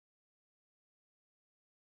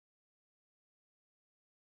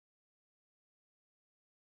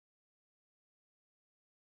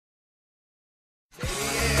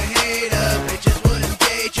later. Bitches wouldn't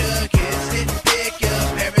date ya, kids didn't pick ya,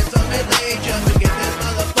 parents on me laid ya. Forget them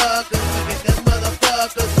motherfuckers, forget them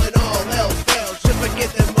motherfuckers. When all else fails, just forget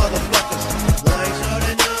them motherfuckers. Life's hard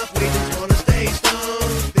enough, we just wanna stay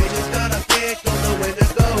stoned. Bitches got a pick, don't know when to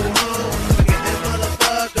go home. Forget them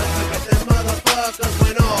motherfuckers, forget them motherfuckers.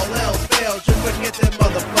 When all else fails, just forget them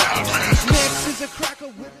motherfuckers. Next is a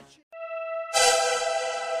cracker with a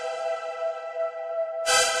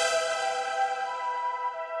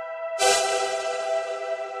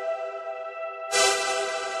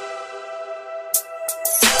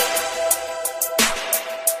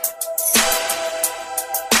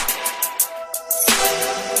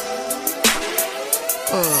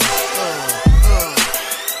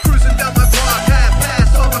cruising down my block, half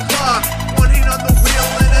past on the clock. One hand on the wheel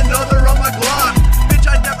and another on my Glock. Bitch,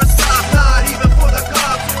 I never stop, not even for the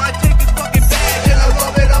cops. So I take his fucking badge and I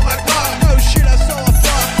rub it on my clock. No shit, I saw a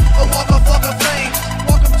flock, a flock of flames.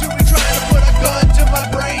 Welcome to me trying to put a gun to my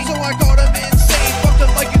brain. So I called him insane, fucked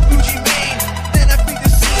him like a Gucci Mane. Then I beat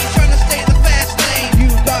the scene, trying to stay in the fast lane.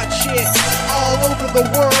 You got shit all over the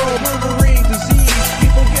world, murdering disease.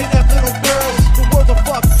 People kidnap little girls. The world's a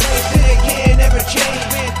fuck place, and it can't ever change.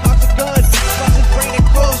 Man cocks a gun, lost his brain at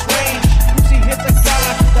close range. Lucy hits a guy,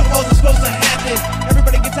 that wasn't supposed to happen.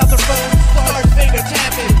 Everybody gets out their phone, starts finger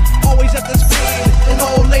tapping. Always at the screen, an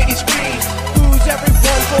old lady screams. Who's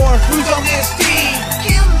everyone for? Who's on this team?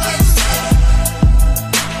 KillaZ.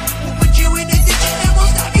 We'll put you in a ditch and we'll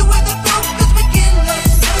stab you in the throat, 'cause we're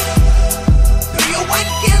KillaZ.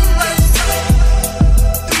 3o1KillaZ.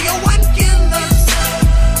 3o1KillaZ.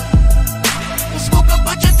 We'll smoke a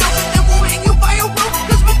bunch of dope and then we'll hang you by a rope,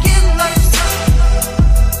 'cause we're KillaZ.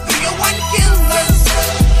 3o1KillaZ.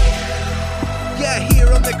 Yeah, here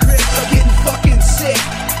on the crib, I'm getting fucking sick.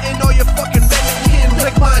 And all your fucking redneck can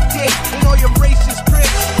lick my dick. And all your racist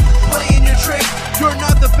pricks playing your tricks. You're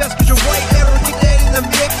not the best 'cause you're white, never get that in the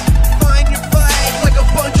mix. Find your flags like a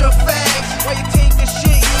bunch of fags. While you take the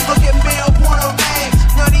shit, you look at male porno mags.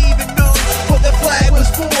 Not even know what the flag was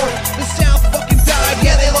for. The South fucking died,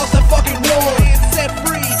 yeah, they lost the fucking war. And set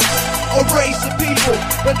free a race of people,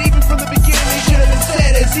 but even from the beginning they should have been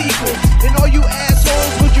set as equals. And all you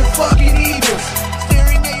assholes with your fucking evils,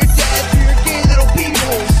 staring at your dad through your gay little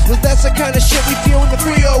peepholes. But that's the kind of shit we feel in the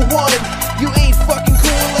 301. You ain't fucking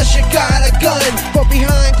cool unless you got a gun, but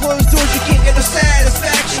behind closed doors you can't get no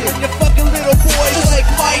satisfaction. And your fucking little boys like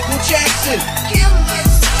Michael Jackson.